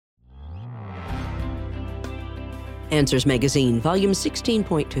Answers Magazine, Volume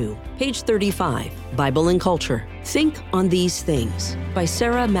 16.2, page 35, Bible and Culture. Think on These Things, by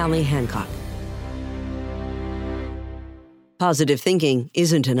Sarah Malley Hancock. Positive thinking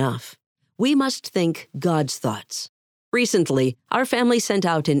isn't enough. We must think God's thoughts. Recently, our family sent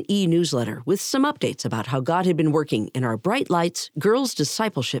out an e-newsletter with some updates about how God had been working in our Bright Lights Girls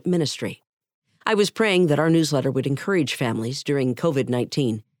Discipleship Ministry. I was praying that our newsletter would encourage families during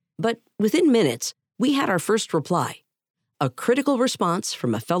COVID-19, but within minutes, we had our first reply, a critical response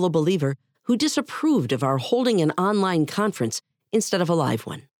from a fellow believer who disapproved of our holding an online conference instead of a live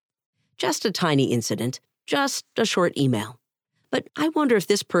one. Just a tiny incident, just a short email. But I wonder if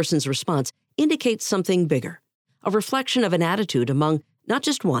this person's response indicates something bigger, a reflection of an attitude among not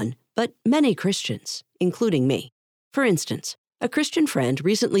just one, but many Christians, including me. For instance, a Christian friend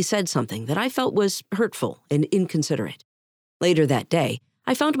recently said something that I felt was hurtful and inconsiderate. Later that day,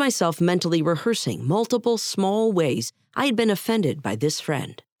 I found myself mentally rehearsing multiple small ways I had been offended by this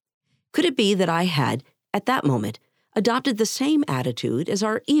friend. Could it be that I had, at that moment, adopted the same attitude as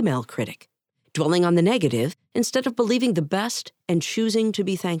our email critic, dwelling on the negative instead of believing the best and choosing to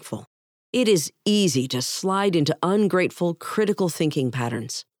be thankful? It is easy to slide into ungrateful, critical thinking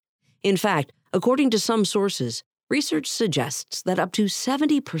patterns. In fact, according to some sources, research suggests that up to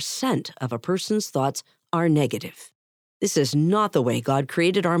 70% of a person's thoughts are negative. This is not the way God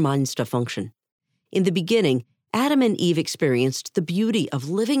created our minds to function. In the beginning, Adam and Eve experienced the beauty of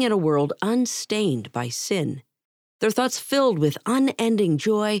living in a world unstained by sin, their thoughts filled with unending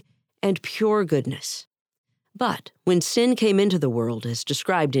joy and pure goodness. But when sin came into the world, as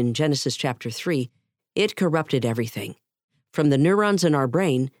described in Genesis chapter 3, it corrupted everything, from the neurons in our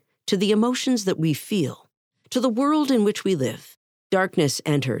brain to the emotions that we feel, to the world in which we live. Darkness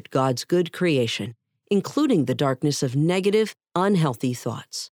entered God's good creation, including the darkness of negative, unhealthy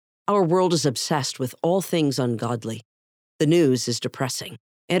thoughts. Our world is obsessed with all things ungodly. The news is depressing.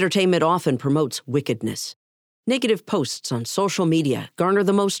 Entertainment often promotes wickedness. Negative posts on social media garner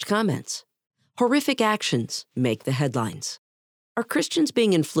the most comments. Horrific actions make the headlines. Are Christians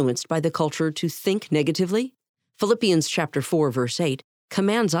being influenced by the culture to think negatively? Philippians chapter 4, verse 8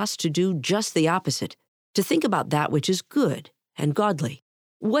 commands us to do just the opposite, to think about that which is good and godly.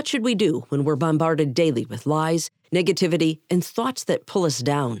 What should we do when we're bombarded daily with lies, negativity, and thoughts that pull us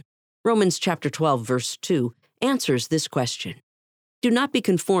down? Romans chapter 12, verse 2 answers this question. Do not be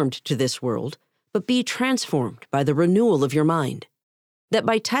conformed to this world, but be transformed by the renewal of your mind, that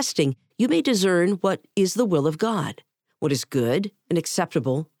by testing you may discern what is the will of God, what is good and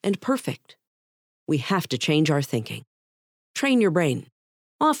acceptable and perfect. We have to change our thinking. Train your brain.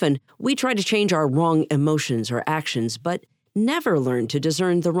 Often, we try to change our wrong emotions or actions, but never learn to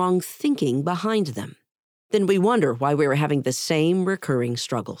discern the wrong thinking behind them. Then we wonder why we are having the same recurring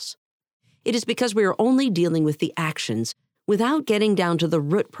struggles. It is because we are only dealing with the actions without getting down to the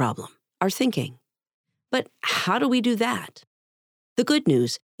root problem, our thinking. But how do we do that? The good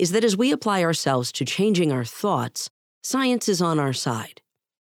news is that as we apply ourselves to changing our thoughts, science is on our side.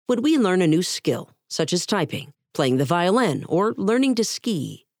 When we learn a new skill, such as typing, playing the violin, or learning to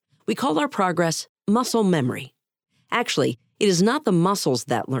ski, we call our progress muscle memory. Actually, it is not the muscles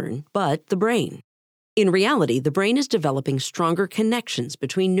that learn, but the brain. In reality, the brain is developing stronger connections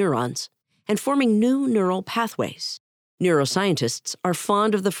between neurons and forming new neural pathways. Neuroscientists are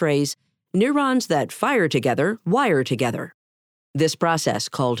fond of the phrase, neurons that fire together, wire together. This process,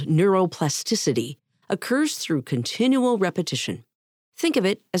 called neuroplasticity, occurs through continual repetition. Think of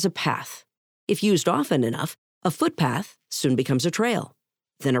it as a path. If used often enough, a footpath soon becomes a trail,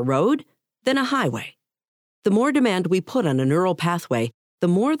 then a road, then a highway. The more demand we put on a neural pathway, the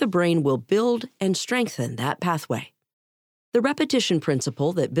more the brain will build and strengthen that pathway. The repetition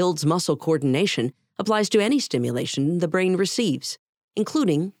principle that builds muscle coordination applies to any stimulation the brain receives,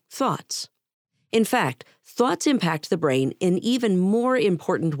 including thoughts. In fact, thoughts impact the brain in even more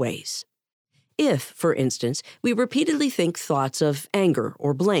important ways. If, for instance, we repeatedly think thoughts of anger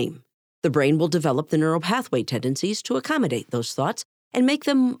or blame, the brain will develop the neural pathway tendencies to accommodate those thoughts and make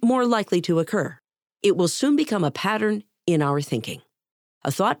them more likely to occur. It will soon become a pattern in our thinking.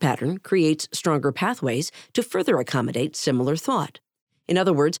 A thought pattern creates stronger pathways to further accommodate similar thought. In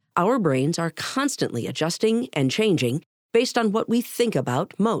other words, our brains are constantly adjusting and changing based on what we think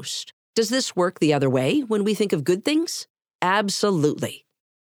about most. Does this work the other way when we think of good things? Absolutely.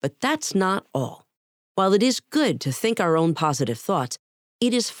 But that's not all. While it is good to think our own positive thoughts,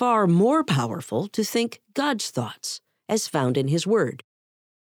 it is far more powerful to think God's thoughts, as found in His Word.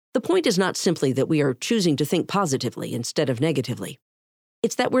 The point is not simply that we are choosing to think positively instead of negatively.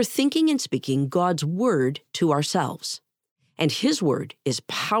 It's that we're thinking and speaking God's Word to ourselves. And His Word is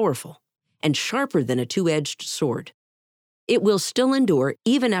powerful and sharper than a two-edged sword. It will still endure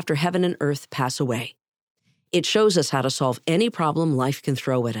even after heaven and earth pass away. It shows us how to solve any problem life can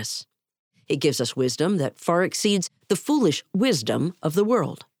throw at us. It gives us wisdom that far exceeds the foolish wisdom of the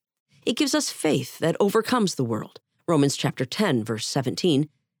world. It gives us faith that overcomes the world, Romans chapter 10, verse 17,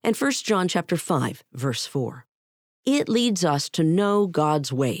 and 1 John chapter 5, verse 4. It leads us to know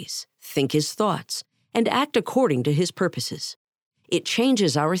God's ways, think His thoughts, and act according to His purposes. It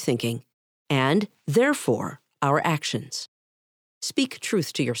changes our thinking and, therefore, our actions. Speak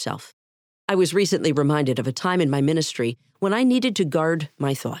truth to yourself. I was recently reminded of a time in my ministry when I needed to guard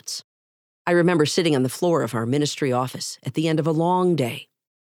my thoughts. I remember sitting on the floor of our ministry office at the end of a long day.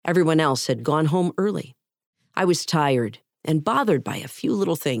 Everyone else had gone home early. I was tired and bothered by a few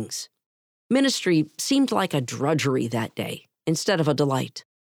little things. Ministry seemed like a drudgery that day instead of a delight.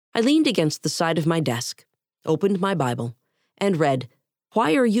 I leaned against the side of my desk, opened my Bible, and read,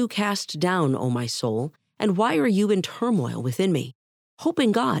 "Why are you cast down, O my soul, and why are you in turmoil within me? Hope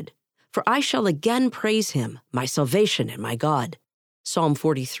in God, for I shall again praise Him, my salvation and my God." Psalm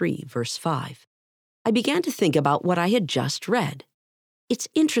 43, verse 5. I began to think about what I had just read. It's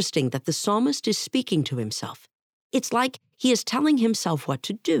interesting that the psalmist is speaking to himself. It's like he is telling himself what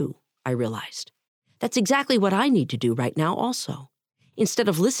to do, I realized. That's exactly what I need to do right now also. Instead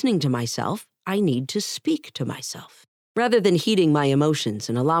of listening to myself, I need to speak to myself. Rather than heeding my emotions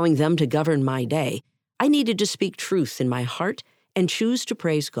and allowing them to govern my day, I needed to speak truth in my heart and choose to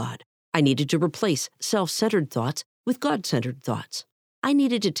praise God. I needed to replace self-centered thoughts with God-centered thoughts. I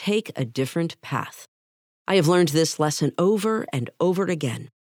needed to take a different path. I have learned this lesson over and over again.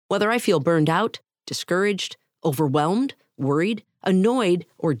 Whether I feel burned out, discouraged, overwhelmed, worried, annoyed,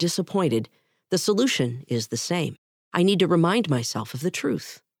 or disappointed, the solution is the same. I need to remind myself of the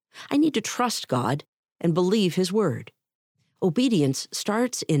truth. I need to trust God and believe His word. Obedience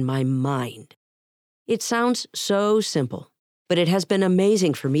starts in my mind. It sounds so simple, but it has been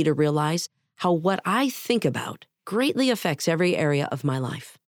amazing for me to realize how what I think about greatly affects every area of my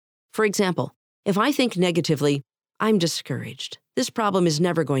life. For example, if I think negatively, I'm discouraged. This problem is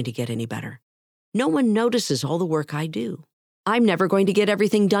never going to get any better. No one notices all the work I do. I'm never going to get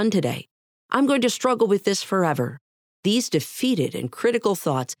everything done today. I'm going to struggle with this forever. These defeated and critical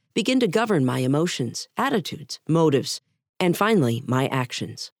thoughts begin to govern my emotions, attitudes, motives, and finally, my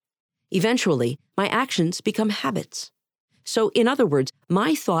actions. Eventually, my actions become habits. So, in other words,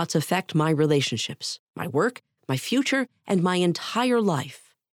 my thoughts affect my relationships, my work, my future, and my entire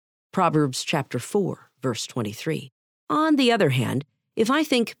life. Proverbs chapter 4, verse 23. On the other hand, if I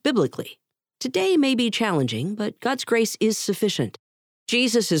think biblically, today may be challenging, but God's grace is sufficient.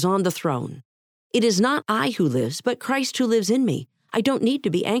 Jesus is on the throne. It is not I who lives, but Christ who lives in me. I don't need to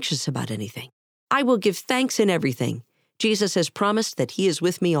be anxious about anything. I will give thanks in everything. Jesus has promised that He is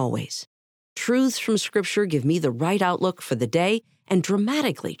with me always. Truths from Scripture give me the right outlook for the day and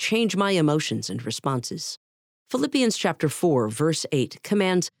dramatically change my emotions and responses. Philippians chapter 4, verse 8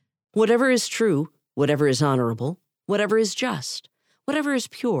 commands, "Whatever is true, whatever is honorable, whatever is just, whatever is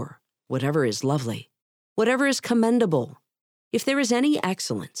pure, whatever is lovely, whatever is commendable. If there is any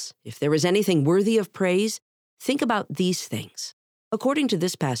excellence, if there is anything worthy of praise, think about these things." According to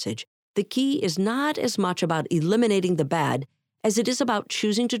this passage, the key is not as much about eliminating the bad as it is about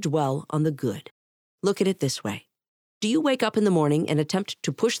choosing to dwell on the good. Look at it this way. Do you wake up in the morning and attempt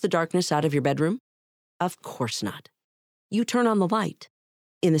to push the darkness out of your bedroom? Of course not. You turn on the light.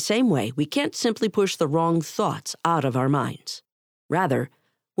 In the same way, we can't simply push the wrong thoughts out of our minds. Rather,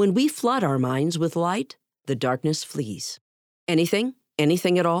 when we flood our minds with light, the darkness flees. Anything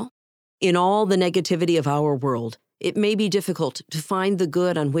at all? In all the negativity of our world, it may be difficult to find the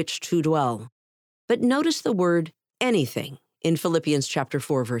good on which to dwell. But notice the word anything in Philippians chapter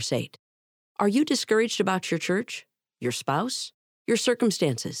 4, verse 8. Are you discouraged about your church, your spouse, your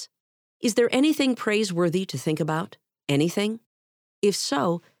circumstances? Is there anything praiseworthy to think about? Anything? If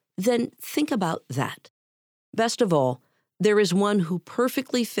so, then think about that. Best of all, there is one who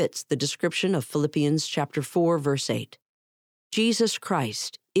perfectly fits the description of Philippians chapter 4, verse 8. Jesus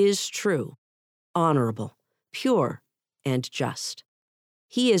Christ is true, honorable, pure, and just.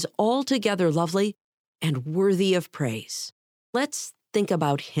 He is altogether lovely and worthy of praise. Let's think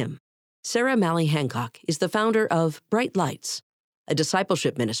about Him. Sarah Malley Hancock is the founder of Bright Lights, a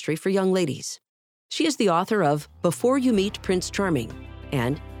discipleship ministry for young ladies. She is the author of Before You Meet Prince Charming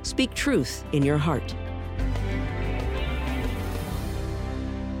and Speak Truth in Your Heart.